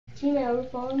Tina, ever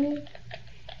follow me?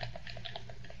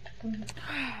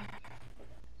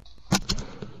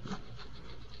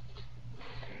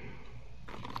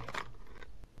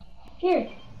 Here.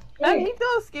 And he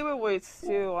does giveaways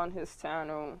too on his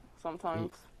channel sometimes.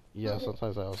 Yeah,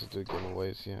 sometimes I also do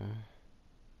giveaways, yeah.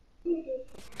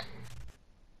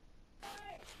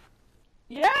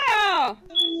 Yeah!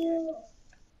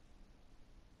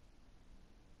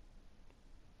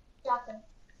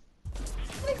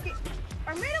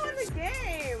 I made him in the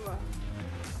game!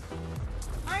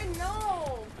 I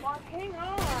know! But hang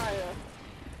on!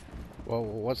 Well,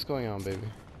 what's going on, baby?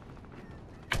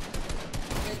 It's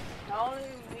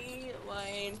telling me,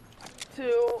 like,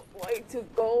 to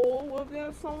go with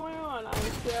them somewhere, and I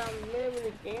said I'm living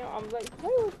the game. I'm like,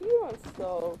 play with you and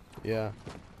stuff. Yeah.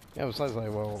 Yeah, besides,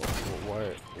 like, well,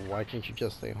 why can't you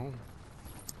just stay home?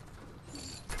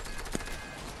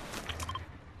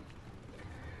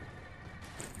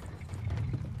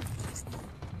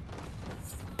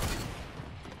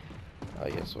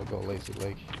 Yes, we'll go Lazy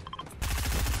Lake.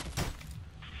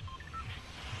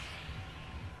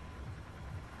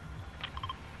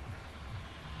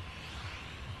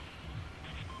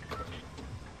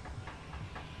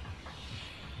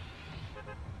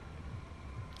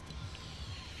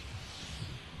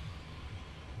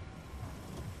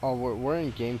 Oh, we're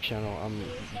in game channel.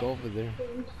 Go over there.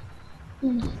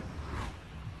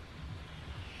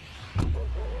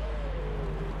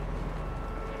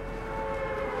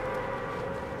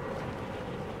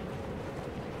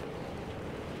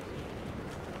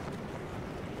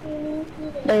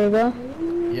 There you go.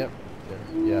 Yep. There.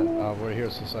 Yeah. We're here.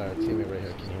 So sorry, our teammate right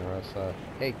here can hear us.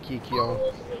 Hey, Kikyo.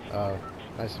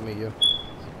 Nice to meet you.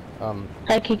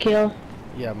 Hi, Kikyo.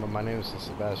 Yeah, my name is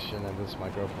Sebastian, and this is my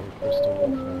girlfriend, Crystal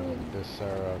Wolf, and this is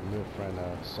our new friend,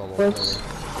 Solo Player.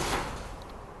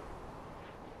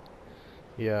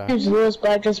 Yeah. My name's Lewis,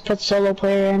 but I just put solo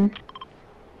player in.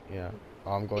 Yeah.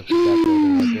 Oh, I'm going to that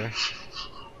building right there.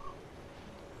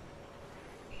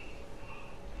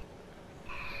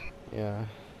 Yeah.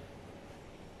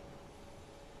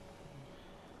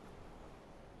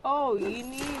 Oh, you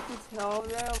need to tell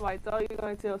them. I thought you were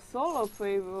going to tell solo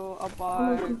people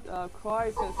about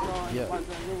Christ and so on. Yeah. About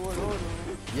the New World Order.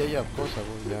 Yeah, of course I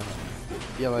will, yeah.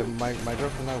 Yeah, like, my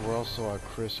girlfriend and I, we're also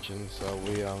Christians, so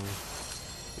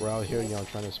we're out here, you know,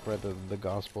 trying to spread the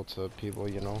gospel to people,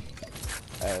 you know.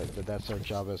 That's our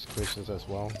job as Christians as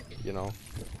well, you know.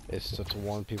 It's to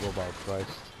warn people about Christ,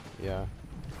 yeah.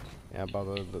 Yeah, about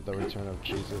the return of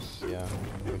Jesus, yeah,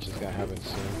 which is gonna happen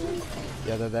soon.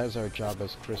 Yeah, that is our job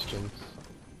as Christians.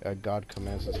 God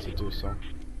commands us to do so.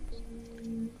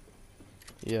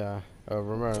 Yeah,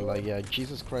 remember, like, yeah,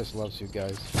 Jesus Christ loves you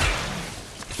guys.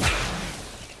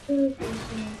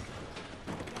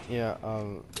 Yeah,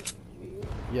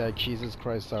 yeah, Jesus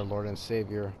Christ, our Lord and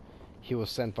Savior, He was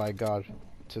sent by God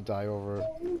to die over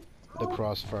the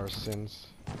cross for our sins.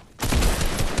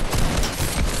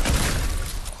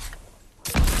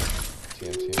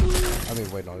 TNT. I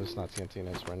mean, wait, no, it's not TNT,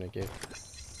 it's Renegade.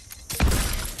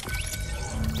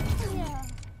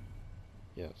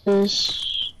 Yes.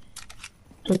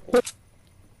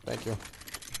 Thank you.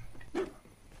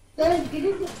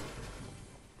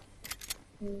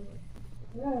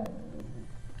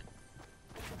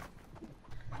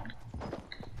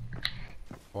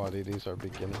 Wow, these are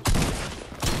beginners.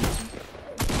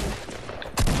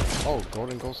 Oh,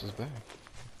 Golden Ghost is back.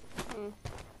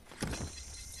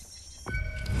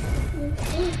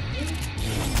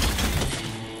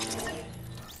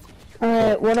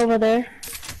 Alright, what over there?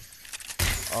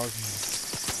 Okay.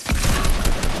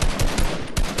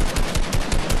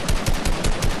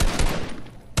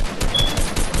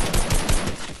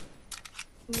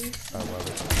 I love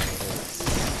it.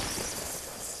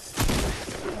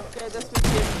 Okay, that's what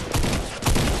you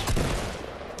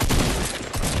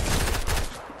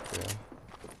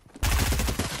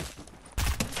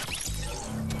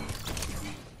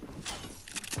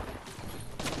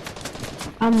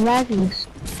I'm lagging.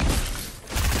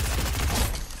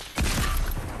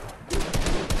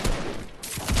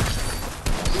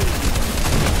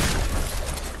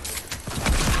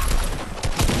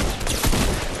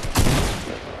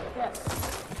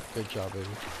 Good job, baby.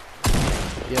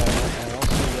 Yeah, and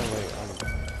also, yeah, like,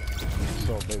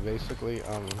 so basically,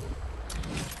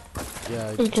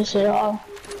 yeah. You just say all.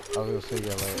 I was gonna say,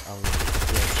 yeah, like,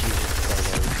 yeah, Jesus Christ,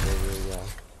 our Savior,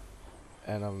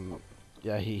 yeah. And,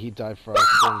 yeah, he died for our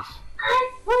sins.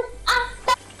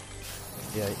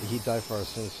 Yeah, he died for our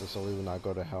sins so we would not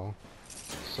go to hell.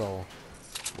 So,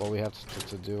 what we have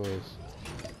to do is,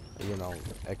 you know,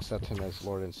 accept him as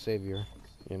Lord and Savior,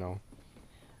 you know.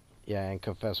 Yeah, and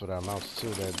confess with our mouths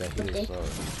too that he is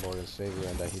Lord and Savior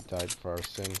and that he died for our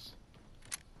sins.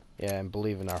 Yeah, and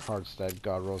believe in our hearts that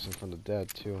God rose him from the dead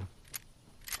too.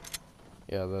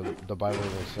 Yeah, the Bible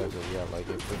even says it. Yeah, like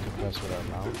if we confess with our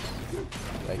mouths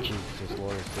that Jesus is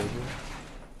Lord and Savior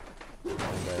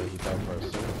and that he died for our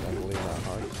sins and believe in our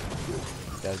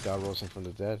hearts that God rose him from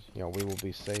the dead, you know, we will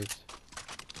be saved.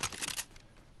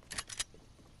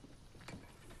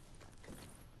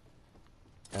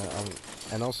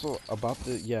 And also about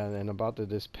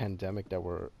this pandemic that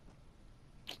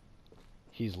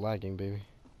he's lagging, baby.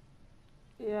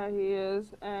 Yeah, he is,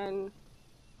 and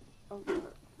okay,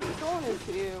 going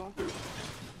into you.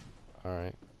 All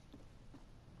right.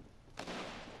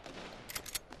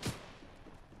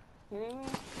 Kidding me?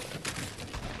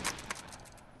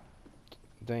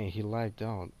 Dang, he lagged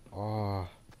out. Oh.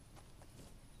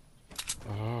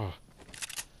 Oh.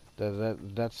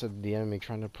 That's the enemy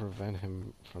trying to prevent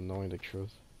him from knowing the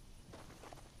truth.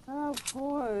 Of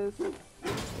course.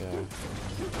 Yeah.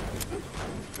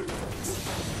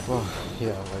 Well,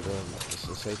 yeah, like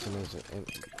so Satan is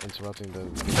interrupting the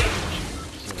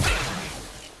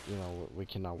you know, we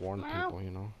cannot warn Meow. people,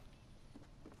 you know.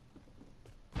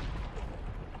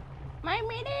 My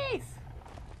minis!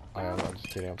 I'm just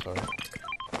kidding, I'm sorry.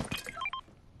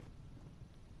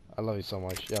 I love you so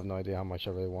much. You have no idea how much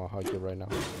I really want to hug you right now.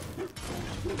 I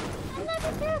love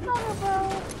you too,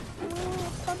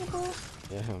 Bubble.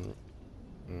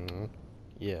 Yeah.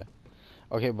 Yeah.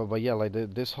 Okay, but yeah, like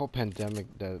this whole pandemic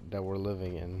that we're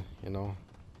living in, you know,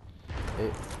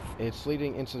 it's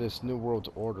leading into this new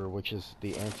world order, which is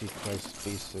the Antichrist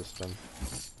space system.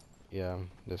 Yeah,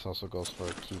 this also goes for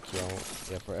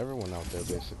Kikyo. Yeah, for everyone out there,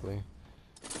 basically.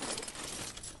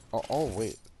 Oh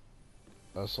wait,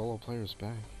 a solo player's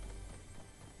back.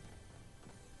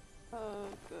 Oh,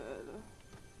 good.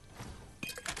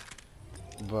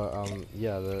 But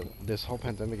yeah, this whole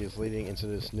pandemic is leading into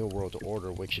this new world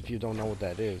order, which if you don't know what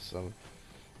that is,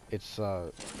 it's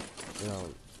you know,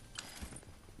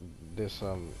 this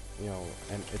you know,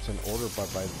 and it's an order by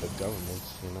the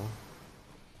governments, you know,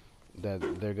 that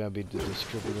they're gonna be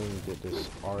distributing this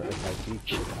RFID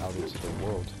chip out into the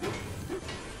world,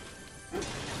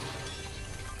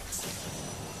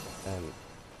 and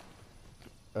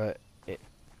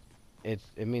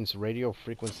it means radio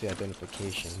frequency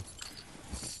identification,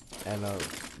 and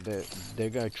they're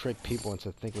gonna trick people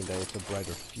into thinking that it's a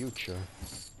brighter future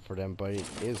for them, but it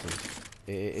isn't.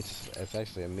 It's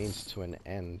actually a means to an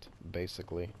end,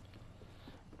 basically.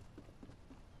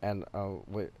 And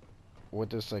with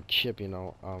this chip, you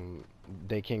know,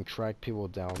 they can track people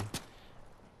down,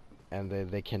 and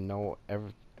they can know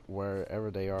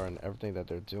wherever they are and everything that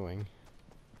they're doing.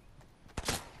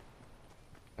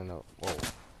 And whoa.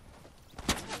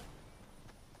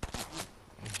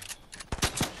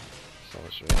 So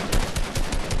much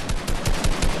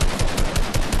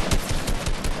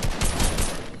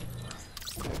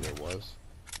maybe it was.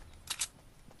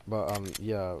 But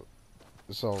yeah.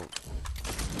 So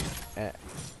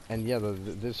and yeah,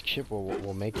 this chip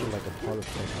will make you like a part of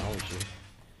technology.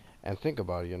 And think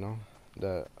about it, you know,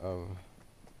 that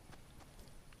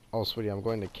oh sweetie, I'm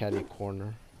going to Caddy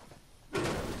Corner.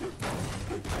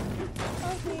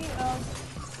 Okay,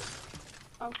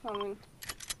 I'm coming.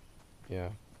 Yeah.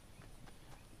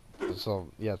 So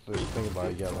yeah, think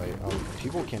about it. Yeah, like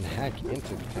people can hack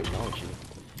into the technology,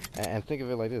 and think of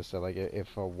it like this: that like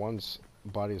if one's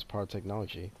body is part of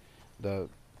technology,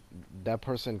 that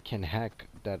person can hack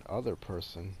that other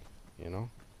person, you know.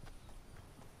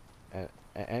 And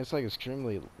it's like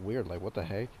extremely weird. Like what the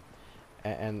heck?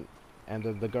 And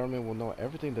the government will know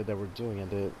everything that they were doing,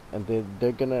 and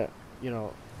they're gonna, you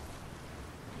know,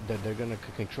 that they're gonna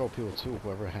control people too.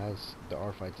 Whoever has the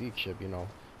RFID chip, you know,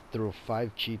 through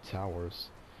 5G towers,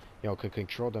 you know, could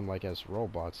control them like as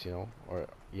robots, you know, or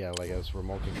yeah, like as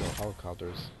remote control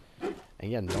helicopters.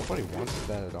 And yeah, nobody wants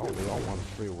that at all. We all want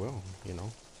free will, you know.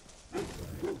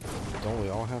 Don't we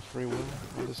all have free will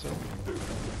on this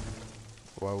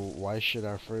earth? Well, why should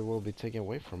our free will be taken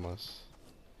away from us?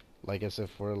 Like as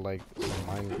if we're like some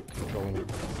mind controlling,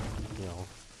 you know,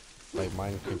 like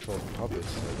mind controlled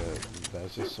puppets.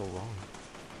 That's just so wrong.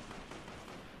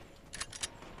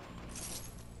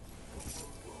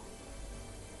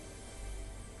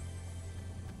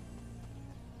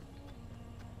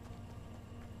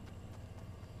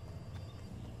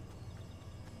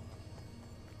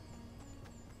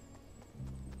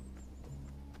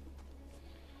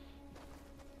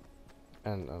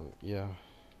 And yeah.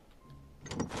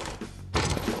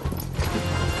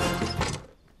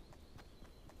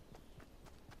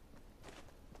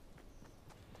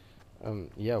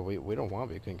 Yeah, we don't want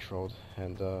to be controlled,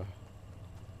 and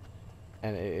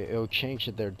And it'll change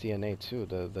their DNA too,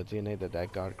 the DNA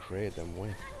that God created them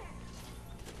with.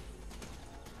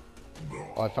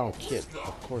 Oh, I found Kit.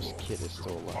 Of course Kit is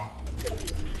still alive.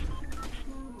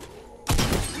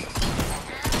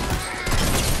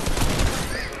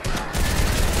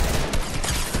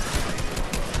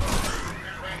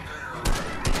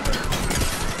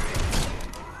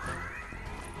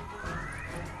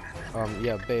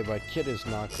 Yeah, babe, Kit is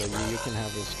not good. You can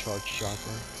have his charged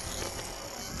shotgun.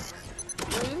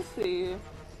 Where is he?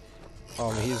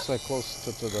 He's like close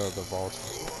to the vault.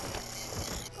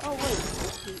 Oh, wait.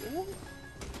 Is he in?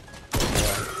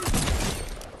 Yeah.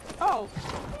 Oh,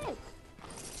 shit.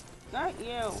 Not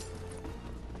you.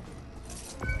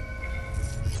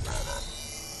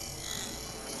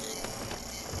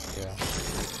 Yeah.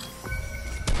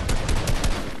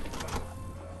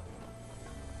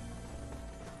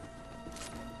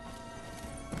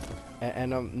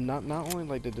 And not only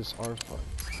like did this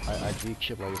RFID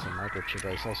chip like it's a microchip,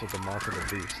 but it's also the mark of the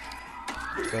beast.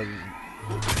 The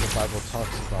Bible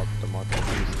talks about the mark of the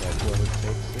beast, that whoever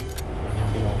takes it,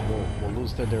 you know, will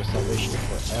lose their salvation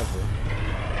forever.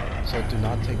 So do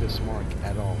not take this mark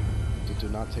at all. Do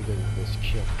not take this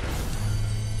chip.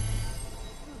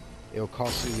 It'll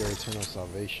cost you your eternal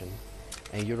salvation,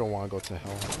 and you don't want to go to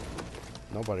hell.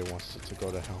 Nobody wants to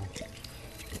go to hell.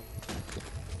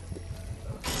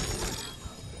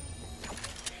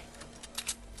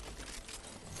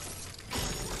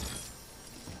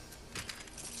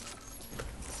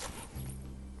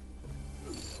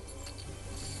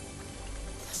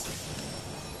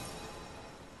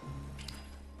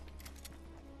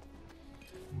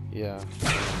 Yeah.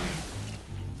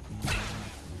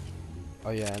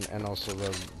 Oh yeah, and also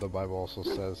the Bible also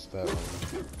says that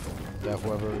that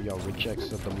whoever rejects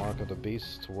the mark of the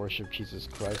beast to worship Jesus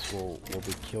Christ will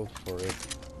be killed for it.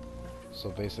 So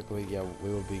basically, yeah, we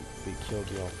will be killed,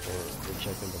 for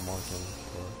rejecting the mark and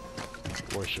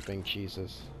for worshiping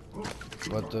Jesus.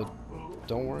 But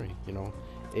don't worry,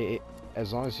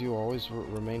 as long as you always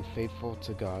remain faithful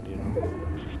to God,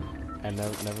 and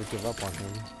never give up on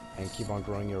Him, and keep on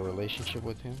growing your relationship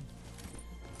with Him,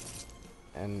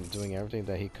 and doing everything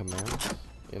that He commands,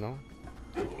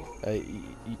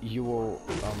 you will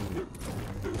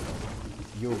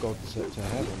go to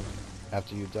heaven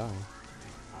after you die.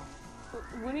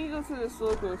 When you go to the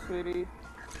circle, sweetie?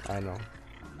 I know.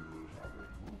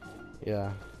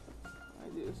 Yeah. I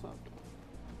do something.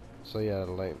 So yeah,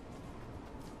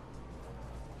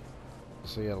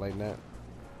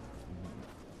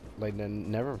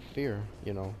 never fear,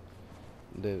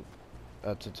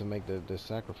 to make the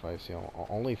sacrifice,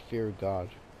 only fear God.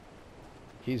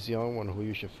 He's the only one who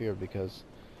you should fear, because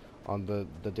on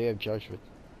the day of judgment,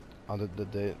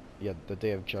 the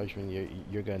day of judgment,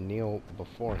 you're gonna kneel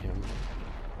before Him,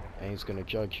 and He's gonna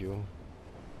judge you,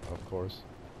 of course,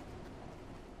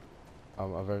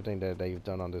 of everything that you've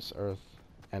done on this earth.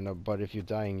 And but if you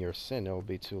die in your sin, it will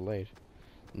be too late.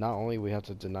 Not only we have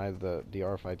to deny the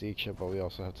RFID chip, but we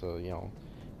also have to,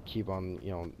 keep on,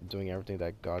 doing everything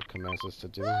that God commands us to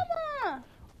do. Mama!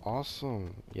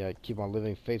 Awesome. Yeah, keep on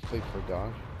living faithfully for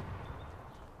God,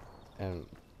 and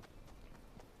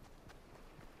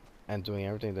doing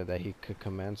everything that He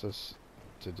commands us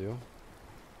to do.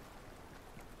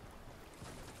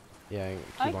 Yeah, and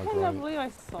keep on growing. I can't believe I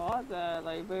saw that,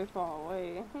 like, very far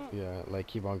away. Yeah, like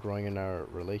keep on growing in our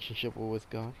relationship with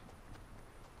God.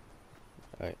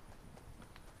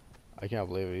 I can't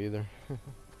believe it either.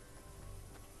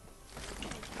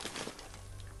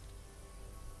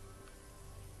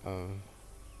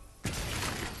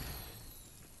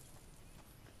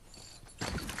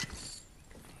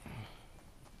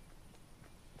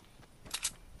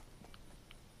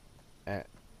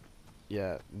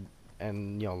 Yeah,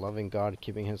 and loving God,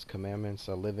 keeping His commandments,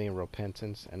 living in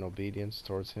repentance and obedience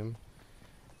towards Him,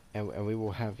 and we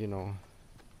will have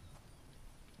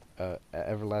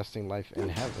everlasting life in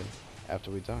heaven after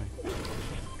we die.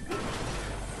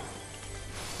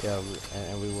 Yeah,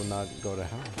 and we will not go to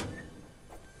hell.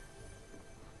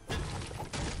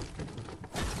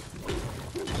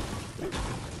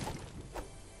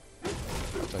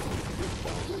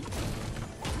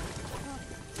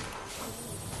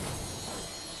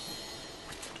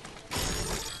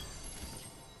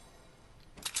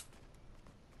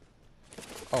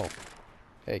 Oh,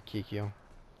 hey Kikyo.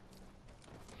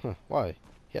 Huh, why?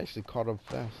 He actually caught up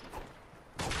fast.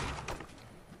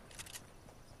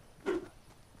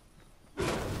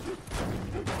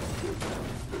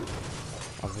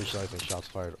 I'm visualizing shots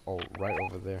fired. Oh, right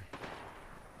over there.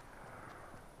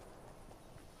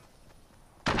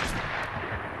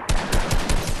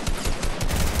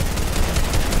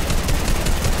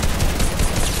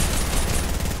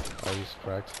 Oh, he's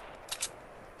correct.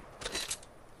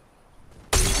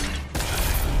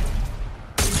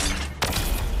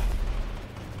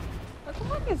 What the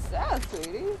fuck is that,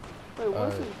 sweetie? Wait,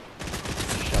 what's it?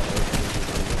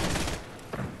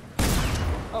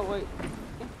 Oh, wait.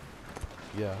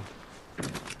 Yeah.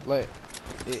 Like,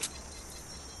 it...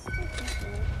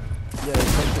 Yeah,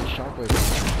 it's like the shockwave.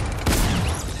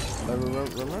 Like,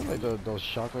 remember like those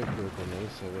shockwave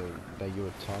grenades that you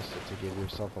would toss it to give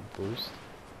yourself a boost?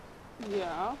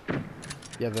 Yeah.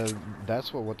 Yeah,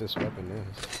 that's what this weapon is.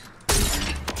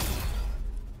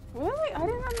 Really? I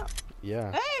didn't know.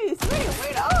 Yeah. Hey, sweetie,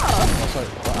 wait up! Oh, sorry.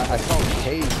 Well, I found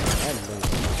Haze and Link.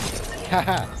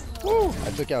 Haha! Woo!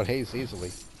 I took out Haze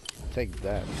easily. Take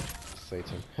that,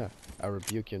 Satan. I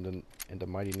rebuke you in the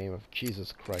mighty name of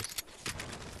Jesus Christ.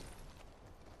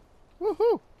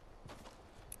 Woohoo!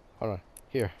 Hold on.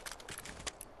 Here.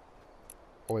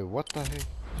 Oh wait, what the heck?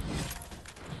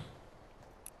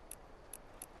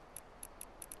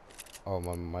 Oh,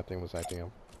 my thing was acting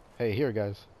up. Hey, here,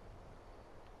 guys.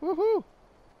 Woohoo!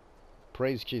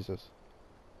 Praise Jesus.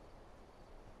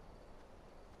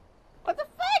 What the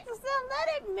fuck? It's not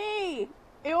letting me!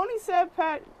 It only said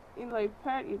pet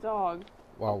your dog.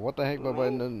 Wow, what the heck? But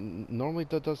normally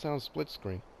that does sound split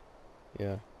screen.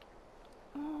 Yeah.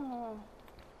 Oh.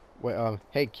 Wait,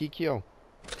 hey, Kikyo.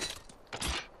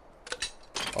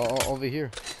 Oh, over here.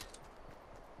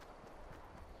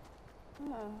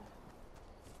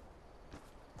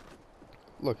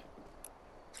 Look.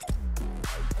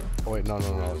 Oh wait, no,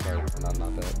 sorry,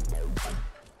 not that.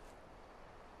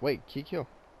 Wait, Kikyo.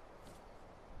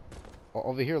 Oh,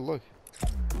 over here, look.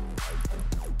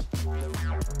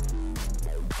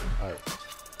 Alright.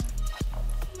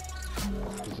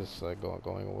 It's just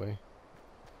going away.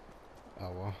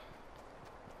 Oh well.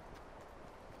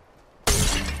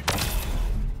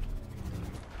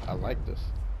 I like this.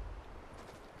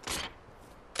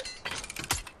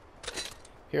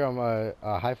 Here, I'm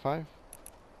high five.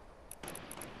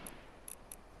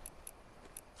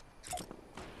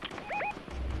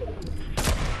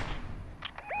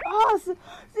 Oh, dude,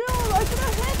 I could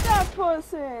have hit that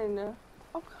person.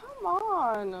 Oh, come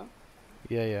on.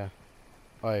 Yeah.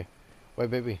 Alright. Wait,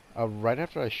 baby. Right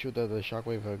after I shoot the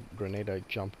shockwave grenade, I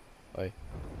jump. Alright.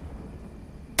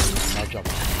 Now jump.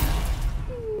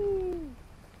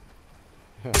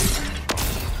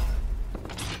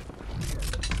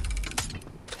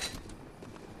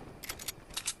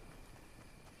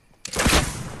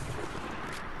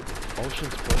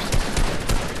 Ocean's first.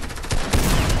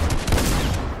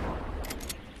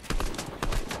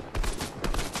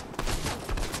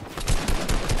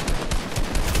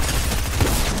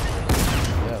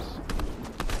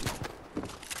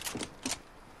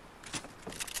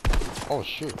 Oh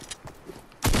shoot.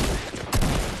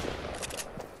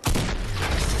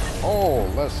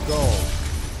 Oh, let's go.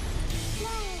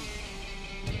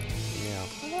 Yeah.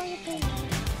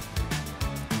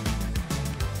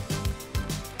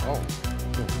 Oh.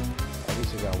 At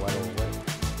least he got wide away.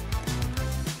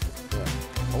 Yeah.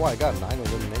 Oh, I got 9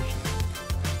 eliminations.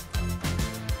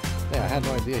 Yeah, I had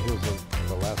no idea he was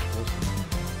the last person.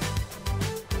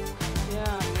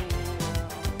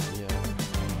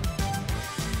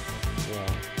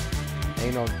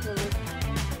 You know,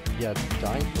 yeah,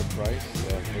 dying for Christ,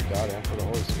 for God, and for the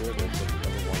Holy Spirit is the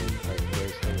number one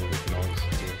greatest thing that we can always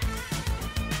do.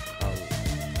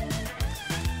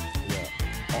 Yeah.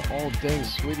 Oh, dang,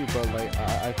 sweetie, but like,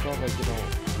 I felt like, you know,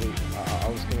 I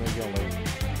was gonna, you know, like,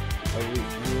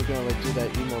 we were gonna like do that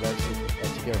emo that's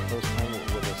to get our first time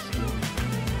with a ski.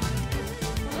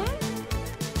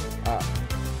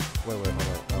 Wait, hold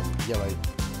on. Yeah, like,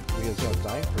 because, you know,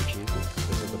 dying for Jesus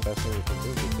is the best thing we can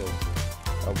do because.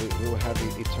 We will have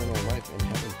eternal life in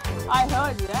heaven for it. I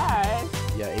heard that.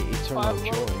 Yeah, eternal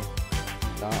joy.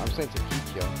 I'm saying to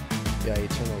Kikyo. Yeah,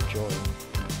 eternal joy.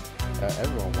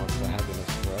 Everyone wants the happiness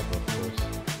forever, of course.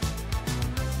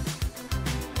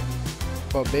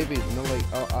 But baby, you know, like,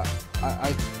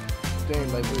 I think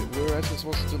like we were actually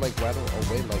supposed to do like rattle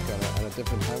away like on a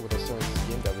different time with a certain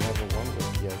skin that we haven't won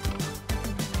with yet.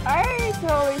 I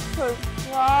totally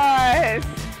forgot.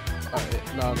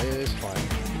 No, it is fine.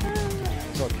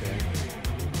 It's okay.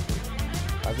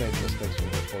 I've made mistakes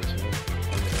before too.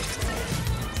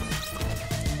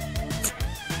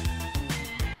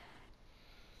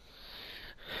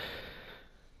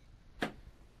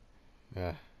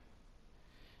 Yeah.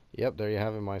 Yep, there you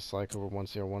have it, my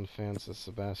SlyCover101 fans. It's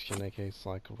Sebastian, aka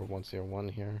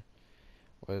SlyCover101 here,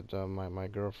 with my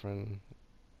girlfriend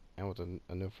and with a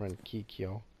new friend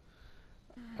Kikyo.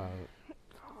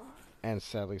 And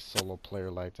sadly, solo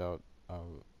player liked out.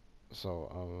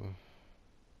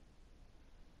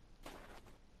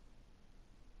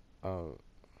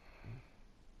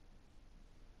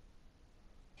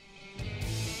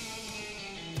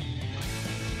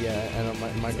 Yeah,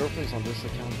 and my girlfriend's on this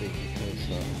account because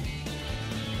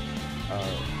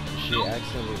she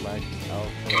accidentally lagged out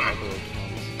her other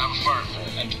accounts.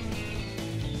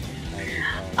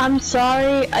 I'm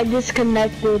sorry, I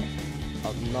disconnected.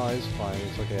 No, it's fine.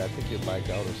 It's okay. I think you lagged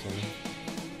out or something.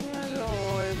 Yeah, don't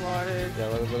worry about it. Yeah,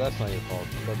 but that's not your fault.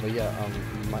 But yeah,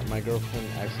 my girlfriend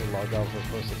accidentally logged out of her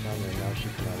first account and now she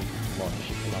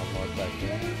cannot log back in.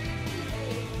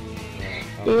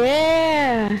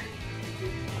 Yeah.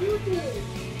 Hold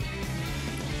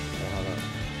on.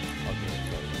 Okay,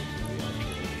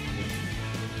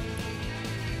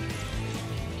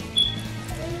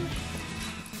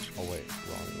 oh wait,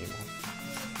 wrong email.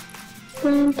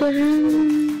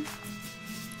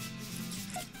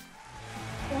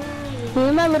 Me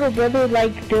and my little brother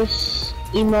like this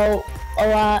emote a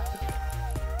lot.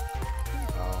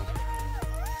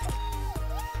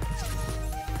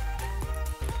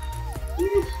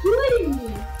 You're shooting me.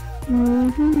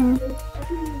 Mm-hmm.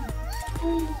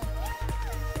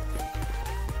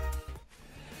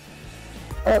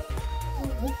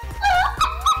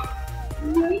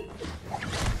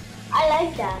 I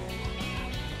like that.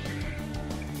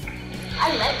 I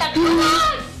like that.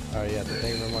 Alright, yeah,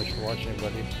 thank you very much for watching,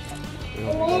 buddy. We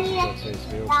hope you guys enjoyed today's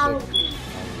video clip.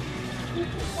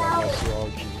 God bless you all,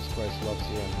 Jesus Christ loves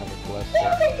you, and have a blessed day.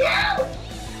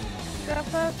 God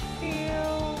bless you.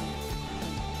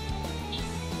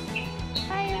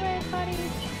 Bye, everybody.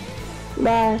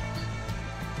 Bye.